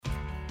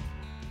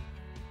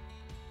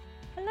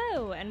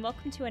Hello, and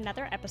welcome to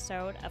another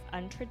episode of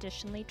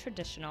Untraditionally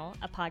Traditional,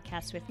 a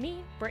podcast with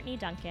me, Brittany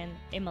Duncan,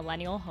 a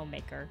millennial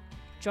homemaker.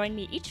 Join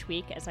me each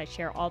week as I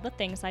share all the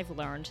things I've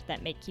learned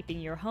that make keeping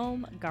your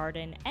home,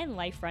 garden, and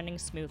life running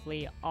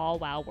smoothly, all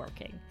while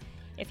working.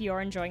 If you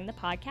are enjoying the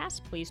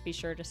podcast, please be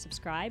sure to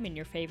subscribe in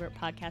your favorite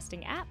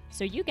podcasting app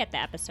so you get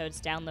the episodes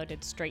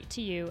downloaded straight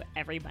to you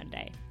every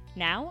Monday.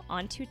 Now,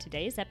 on to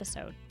today's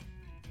episode.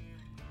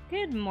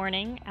 Good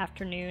morning,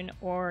 afternoon,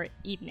 or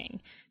evening.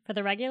 For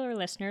the regular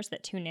listeners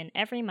that tune in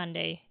every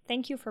Monday,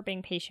 thank you for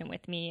being patient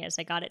with me as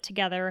I got it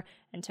together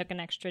and took an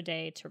extra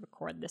day to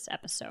record this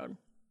episode.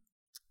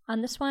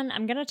 On this one,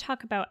 I'm going to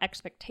talk about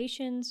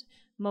expectations,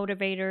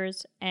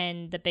 motivators,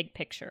 and the big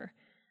picture.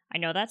 I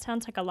know that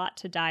sounds like a lot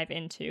to dive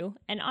into,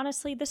 and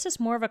honestly, this is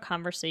more of a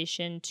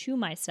conversation to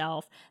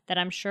myself that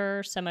I'm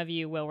sure some of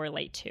you will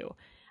relate to.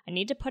 I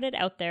need to put it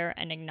out there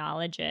and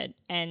acknowledge it,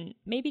 and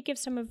maybe give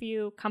some of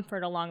you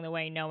comfort along the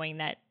way knowing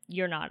that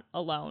you're not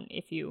alone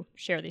if you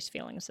share these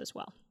feelings as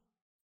well.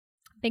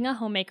 Being a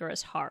homemaker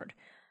is hard.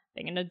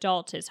 Being an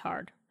adult is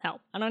hard.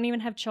 Hell, I don't even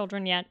have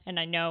children yet, and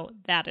I know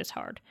that is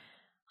hard.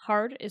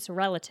 Hard is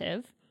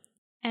relative,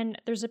 and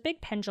there's a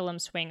big pendulum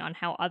swing on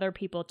how other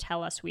people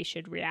tell us we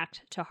should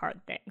react to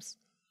hard things.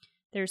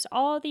 There's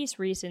all these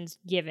reasons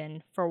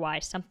given for why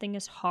something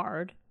is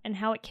hard and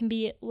how it can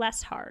be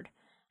less hard.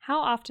 How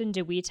often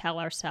do we tell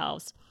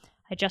ourselves,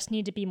 I just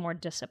need to be more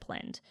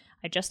disciplined.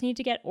 I just need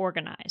to get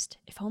organized.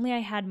 If only I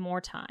had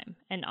more time,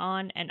 and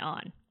on and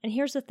on. And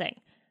here's the thing,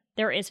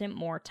 there isn't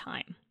more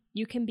time.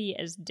 You can be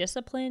as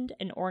disciplined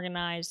and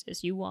organized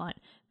as you want,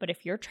 but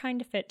if you're trying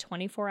to fit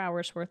 24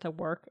 hours worth of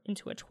work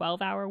into a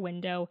 12-hour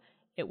window,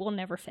 it will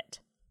never fit.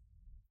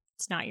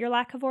 It's not your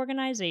lack of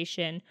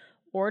organization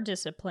or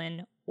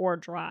discipline or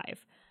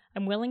drive.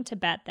 I'm willing to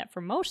bet that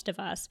for most of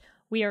us,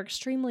 we are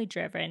extremely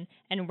driven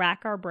and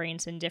rack our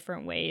brains in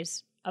different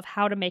ways of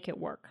how to make it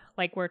work,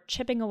 like we're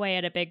chipping away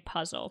at a big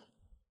puzzle.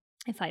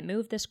 If I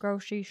move this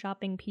grocery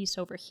shopping piece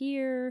over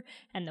here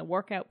and the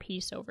workout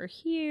piece over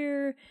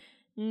here,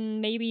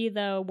 maybe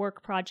the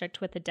work project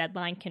with a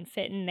deadline can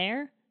fit in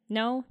there.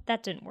 No,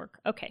 that didn't work.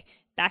 Okay,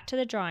 back to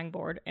the drawing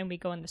board, and we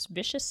go in this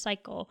vicious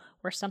cycle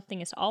where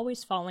something is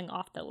always falling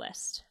off the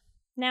list.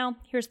 Now,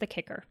 here's the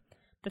kicker.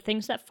 The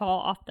things that fall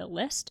off the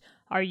list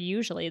are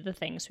usually the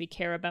things we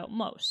care about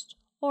most,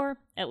 or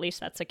at least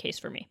that's the case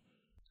for me.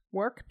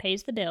 Work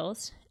pays the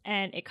bills,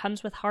 and it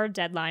comes with hard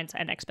deadlines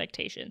and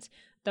expectations.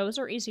 Those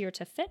are easier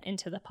to fit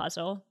into the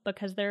puzzle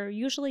because they're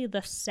usually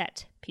the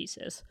set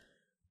pieces.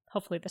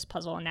 Hopefully this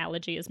puzzle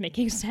analogy is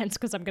making sense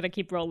because I'm going to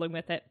keep rolling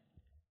with it.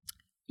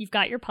 You've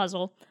got your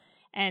puzzle,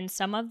 and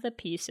some of the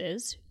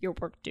pieces, your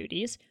work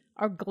duties,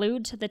 are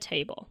glued to the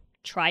table.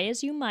 Try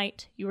as you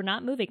might, you are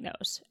not moving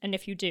those. And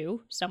if you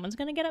do, someone's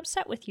going to get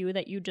upset with you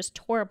that you just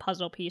tore a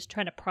puzzle piece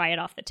trying to pry it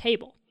off the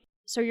table.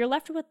 So you're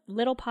left with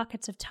little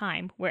pockets of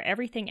time where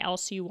everything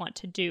else you want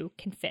to do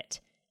can fit,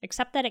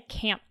 except that it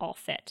can't all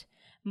fit.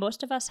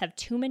 Most of us have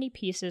too many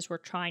pieces we're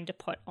trying to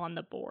put on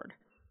the board.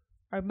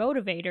 Our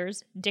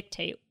motivators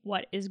dictate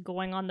what is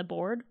going on the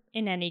board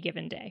in any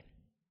given day.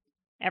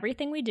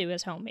 Everything we do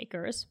as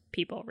homemakers,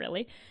 people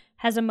really,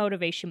 has a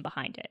motivation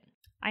behind it.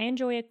 I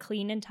enjoy a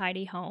clean and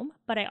tidy home,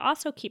 but I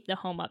also keep the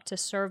home up to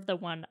serve the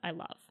one I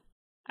love.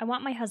 I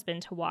want my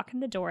husband to walk in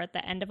the door at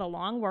the end of a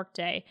long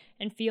workday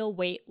and feel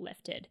weight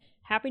lifted,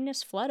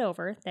 happiness flood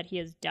over that he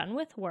is done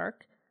with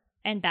work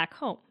and back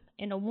home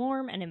in a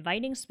warm and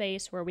inviting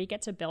space where we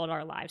get to build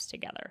our lives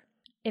together.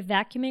 If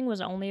vacuuming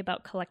was only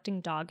about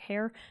collecting dog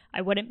hair,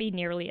 I wouldn't be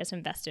nearly as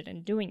invested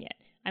in doing it.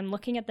 I'm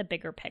looking at the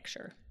bigger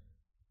picture.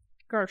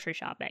 Grocery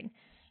shopping.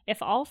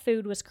 If all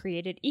food was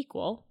created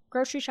equal,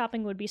 grocery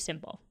shopping would be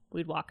simple.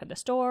 We'd walk in the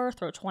store,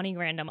 throw 20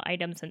 random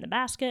items in the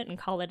basket, and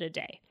call it a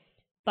day.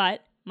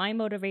 But my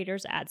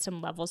motivators add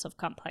some levels of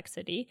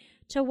complexity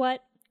to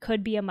what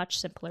could be a much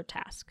simpler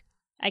task.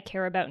 I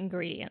care about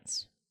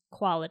ingredients,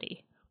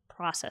 quality,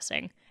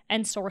 processing,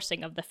 and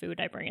sourcing of the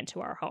food I bring into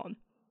our home.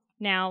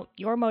 Now,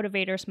 your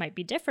motivators might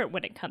be different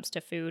when it comes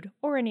to food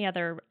or any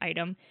other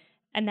item,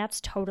 and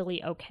that's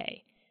totally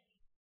okay.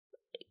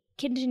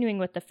 Continuing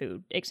with the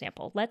food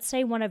example, let's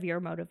say one of your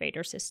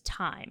motivators is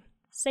time,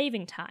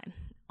 saving time.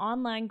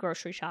 Online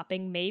grocery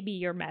shopping may be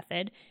your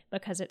method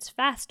because it's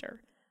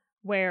faster,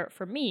 where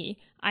for me,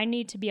 I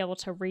need to be able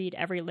to read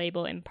every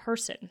label in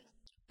person.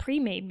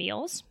 Pre-made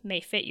meals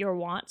may fit your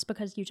wants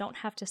because you don't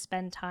have to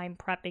spend time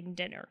prepping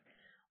dinner.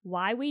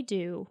 Why we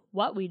do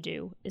what we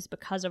do is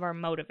because of our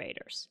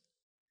motivators.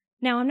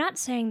 Now, I'm not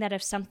saying that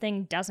if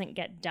something doesn't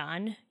get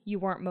done, you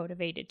weren't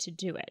motivated to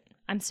do it.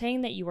 I'm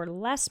saying that you were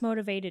less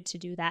motivated to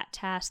do that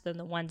task than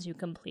the ones you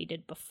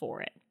completed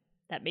before it.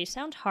 That may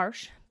sound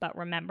harsh, but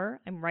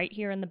remember, I'm right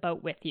here in the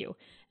boat with you,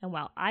 and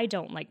while I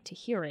don't like to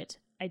hear it,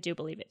 I do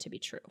believe it to be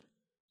true.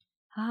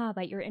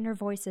 But your inner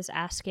voice is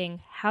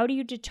asking, how do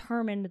you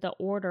determine the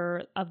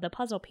order of the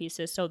puzzle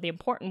pieces so the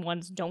important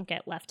ones don't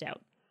get left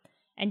out?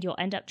 And you'll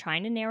end up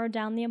trying to narrow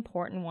down the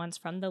important ones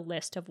from the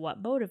list of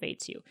what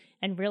motivates you,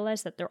 and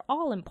realize that they're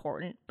all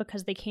important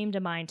because they came to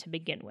mind to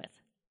begin with.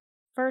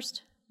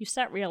 First, you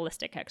set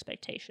realistic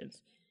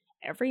expectations.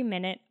 Every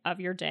minute of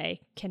your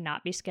day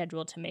cannot be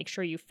scheduled to make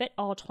sure you fit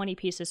all 20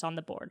 pieces on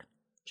the board.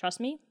 Trust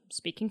me,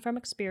 speaking from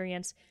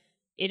experience,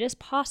 it is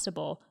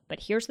possible,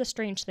 but here's the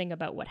strange thing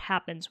about what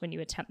happens when you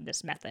attempt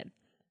this method.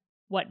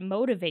 What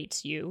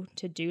motivates you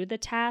to do the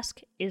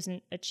task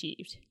isn't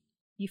achieved.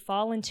 You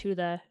fall into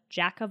the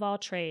jack of all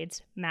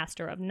trades,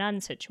 master of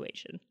none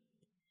situation.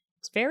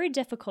 It's very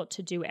difficult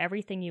to do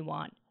everything you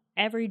want,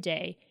 every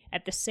day,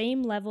 at the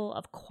same level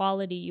of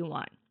quality you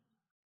want.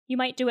 You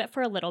might do it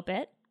for a little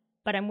bit,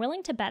 but I'm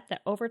willing to bet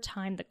that over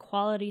time the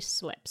quality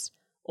slips,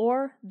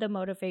 or the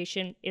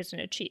motivation isn't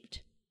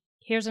achieved.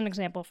 Here's an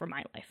example from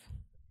my life.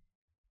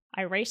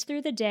 I race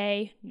through the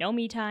day, no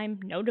me time,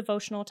 no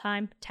devotional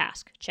time,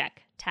 task,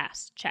 check,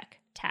 task,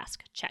 check,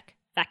 task, check,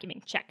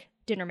 vacuuming, check,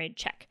 dinner made,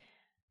 check.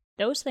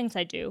 Those things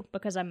I do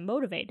because I'm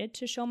motivated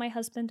to show my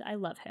husband I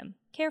love him,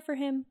 care for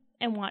him,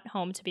 and want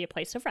home to be a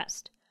place of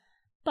rest.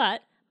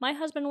 But my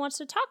husband wants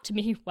to talk to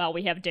me while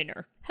we have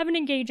dinner, have an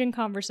engaging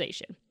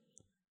conversation.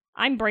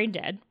 I'm brain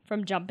dead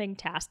from jumping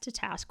task to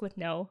task with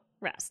no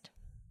rest.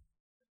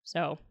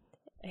 So,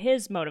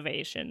 his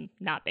motivation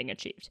not being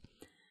achieved.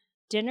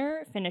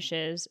 Dinner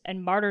finishes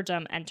and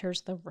martyrdom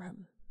enters the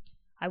room.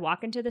 I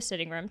walk into the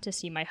sitting room to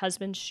see my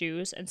husband's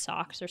shoes and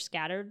socks are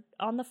scattered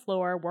on the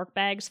floor, work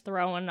bags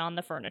thrown on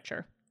the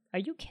furniture. Are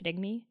you kidding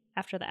me?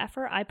 After the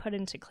effort I put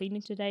into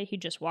cleaning today, he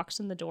just walks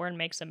in the door and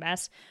makes a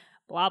mess.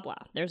 Blah, blah.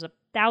 There's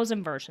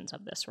 1,000 versions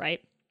of this,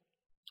 right?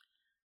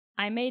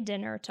 I made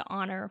dinner to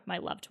honor my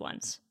loved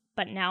ones.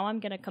 But now I'm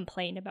going to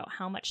complain about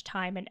how much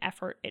time and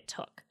effort it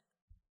took.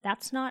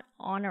 That's not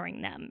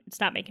honoring them. It's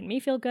not making me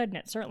feel good, and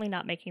it's certainly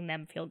not making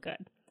them feel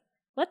good.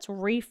 Let's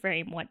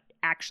reframe what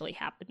actually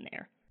happened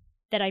there.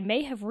 That I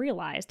may have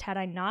realized had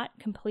I not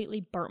completely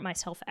burnt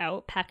myself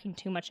out packing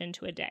too much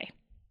into a day.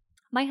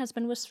 My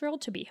husband was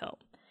thrilled to be home.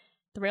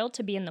 Thrilled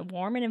to be in the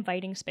warm and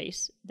inviting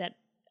space that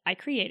I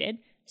created.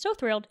 So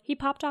thrilled, he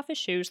popped off his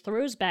shoes,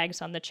 threw his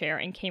bags on the chair,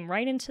 and came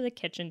right into the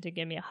kitchen to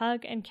give me a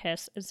hug and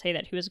kiss and say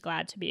that he was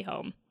glad to be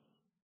home.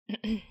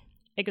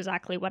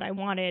 Exactly what I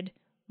wanted.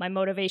 My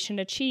motivation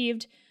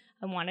achieved.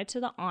 I wanted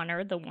to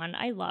honor the one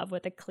I love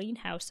with a clean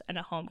house and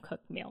a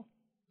home-cooked meal.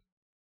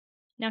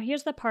 Now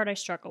here's the part I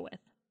struggle with.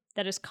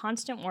 That is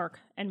constant work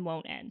and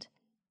won't end.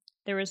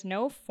 There is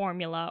no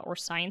formula or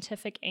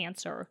scientific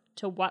answer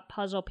to what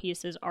puzzle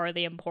pieces are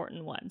the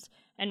important ones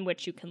and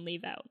which you can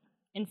leave out.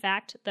 In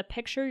fact, the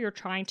picture you're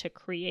trying to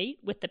create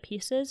with the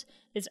pieces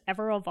is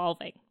ever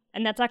evolving,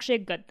 and that's actually a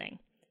good thing.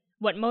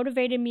 What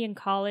motivated me in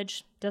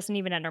college doesn't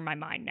even enter my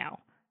mind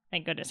now.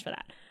 Thank goodness for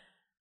that.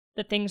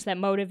 The things that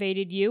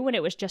motivated you when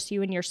it was just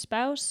you and your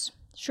spouse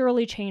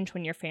surely change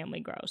when your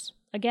family grows.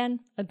 Again,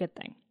 a good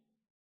thing.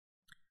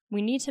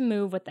 We need to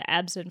move with the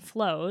ebbs and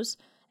flows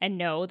and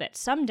know that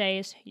some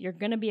days you're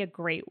going to be a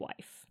great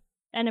wife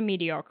and a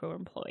mediocre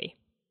employee.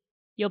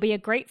 You'll be a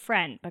great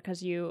friend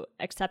because you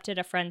accepted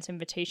a friend's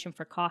invitation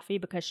for coffee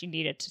because she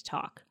needed to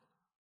talk.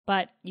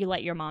 But you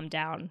let your mom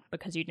down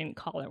because you didn't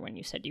call her when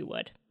you said you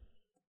would.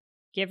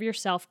 Give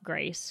yourself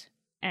grace,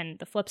 and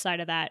the flip side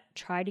of that,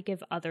 try to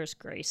give others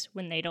grace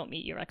when they don't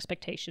meet your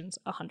expectations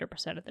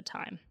 100% of the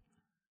time.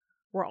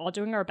 We're all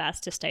doing our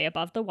best to stay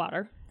above the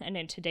water, and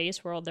in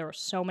today's world there are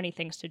so many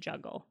things to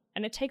juggle,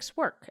 and it takes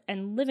work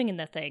and living in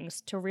the things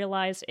to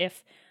realize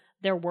if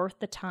they're worth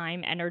the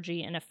time,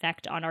 energy, and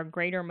effect on our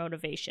greater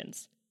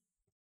motivations.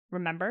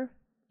 Remember,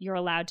 you're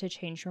allowed to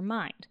change your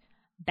mind.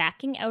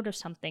 Backing out of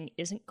something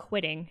isn't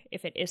quitting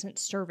if it isn't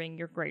serving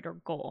your greater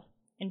goal.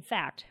 In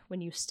fact,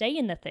 when you stay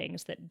in the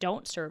things that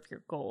don't serve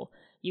your goal,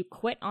 you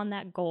quit on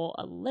that goal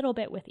a little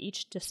bit with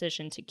each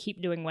decision to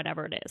keep doing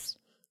whatever it is,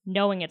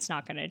 knowing it's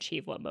not going to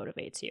achieve what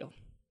motivates you.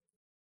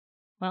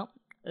 Well,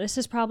 this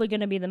is probably going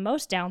to be the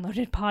most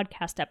downloaded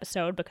podcast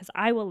episode because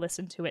I will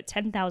listen to it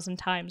 10,000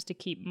 times to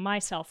keep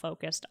myself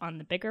focused on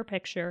the bigger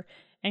picture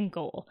and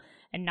goal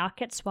and not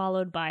get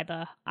swallowed by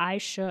the I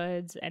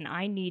shoulds and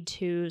I need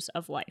tos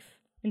of life.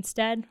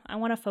 Instead, I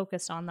want to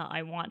focus on the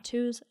I want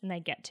tos and I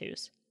get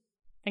tos.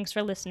 Thanks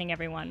for listening,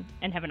 everyone,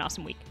 and have an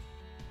awesome week.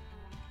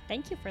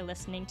 Thank you for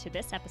listening to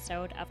this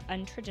episode of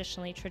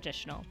Untraditionally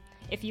Traditional.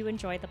 If you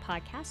enjoyed the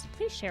podcast,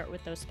 please share it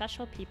with those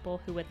special people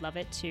who would love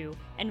it too,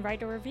 and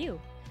write a review.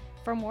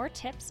 For more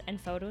tips and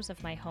photos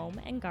of my home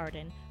and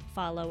garden,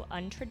 follow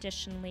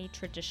Untraditionally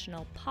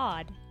Traditional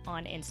Pod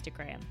on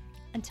Instagram.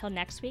 Until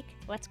next week,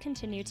 let's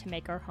continue to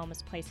make our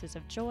homes places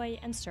of joy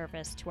and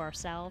service to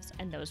ourselves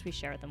and those we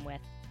share them with.